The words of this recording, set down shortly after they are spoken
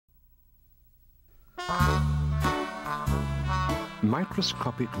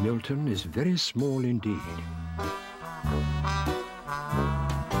Microscopic Milton is very small indeed.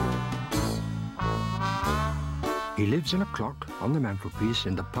 He lives in a clock on the mantelpiece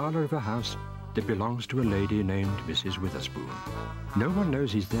in the parlour of a house that belongs to a lady named Mrs. Witherspoon. No one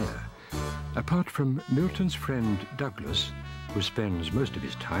knows he's there, apart from Milton's friend Douglas, who spends most of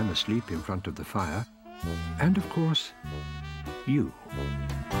his time asleep in front of the fire, and of course, you.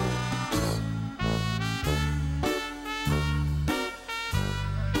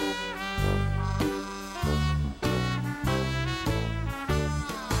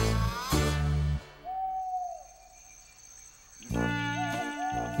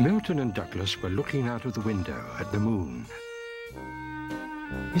 Milton and Douglas were looking out of the window at the moon.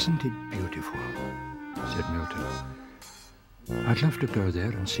 "Isn't it beautiful?" said Milton. "I'd love to go there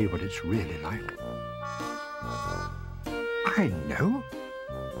and see what it's really like." "I know.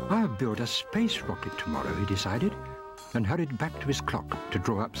 I'll build a space rocket tomorrow," he decided, and hurried back to his clock to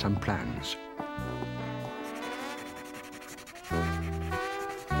draw up some plans.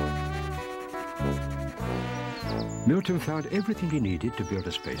 Milton found everything he needed to build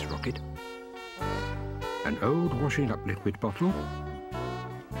a space rocket: an old washing up liquid bottle,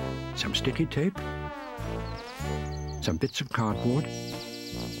 some sticky tape, some bits of cardboard,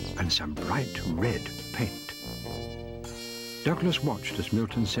 and some bright red paint. Douglas watched as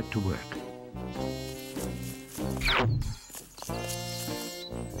Milton set to work.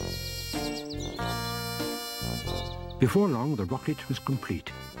 Before long, the rocket was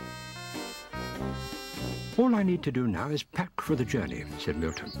complete. "All I need to do now is pack for the journey," said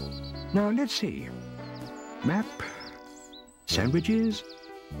Milton. "Now, let's see. Map, sandwiches,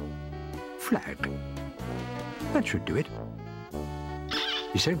 flag. That should do it."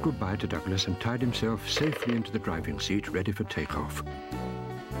 He said goodbye to Douglas and tied himself safely into the driving seat, ready for takeoff.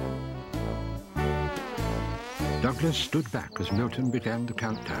 Douglas stood back as Milton began the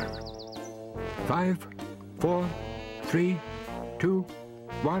countdown. 5, 4, 3, 2,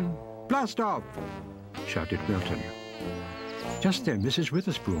 1, blast off! Shouted Milton. Just then, Mrs.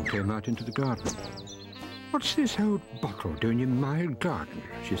 Witherspoon came out into the garden. "What's this old bottle doing in my garden?"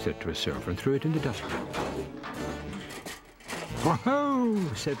 she said to herself, and threw it in the dustbin. "Oh-ho!"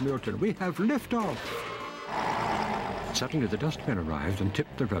 said Milton. "We have liftoff!" Suddenly, the dustmen arrived and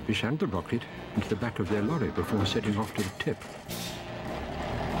tipped the rubbish and the rocket into the back of their lorry before setting off to the tip.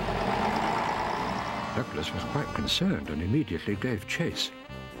 Douglas was quite concerned and immediately gave chase.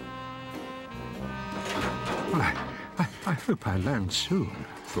 I hope I land soon,"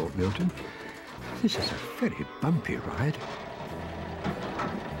 thought Milton. "This is a very bumpy ride."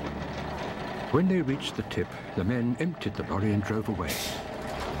 When they reached the tip, the men emptied the lorry and drove away.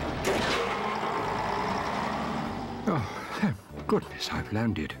 "Oh, thank goodness I've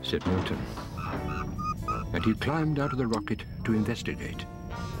landed," said Milton. And he climbed out of the rocket to investigate.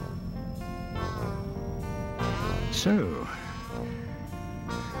 "So,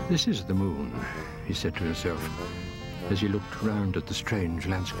 this is the moon," he said to himself, as he looked round at the strange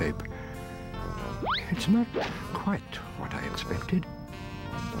landscape. "It's not quite what I expected."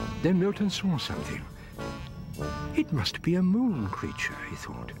 Then Milton saw something. It must be a moon creature, he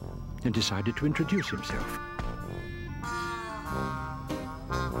thought, and decided to introduce himself.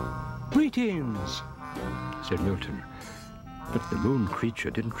 "Greetings," said Milton, but the moon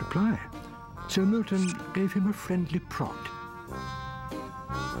creature didn't reply. So Milton gave him a friendly prod.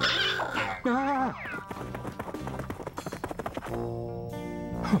 "Ah!"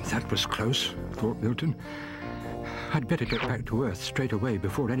 "Oh, that was close," thought Milton. "I'd better get back to Earth straight away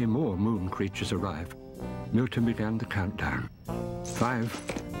before any more moon creatures arrive." Milton began the countdown. 5,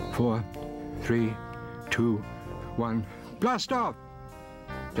 4, 3, 2, 1, blast off!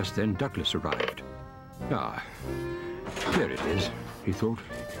 Just then Douglas arrived. "Ah, there it is," he thought,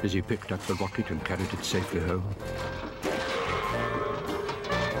 as he picked up the rocket and carried it safely home.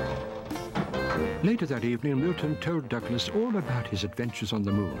 Later that evening, Milton told Douglas all about his adventures on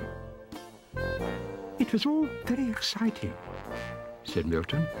the moon. "It was all very exciting," said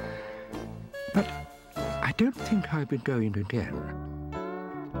Milton, "but I don't think I'll be going again."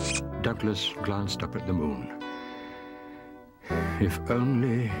 Douglas glanced up at the moon. If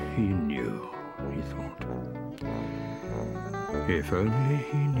only he knew, he thought. If only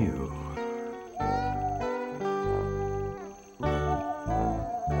he knew.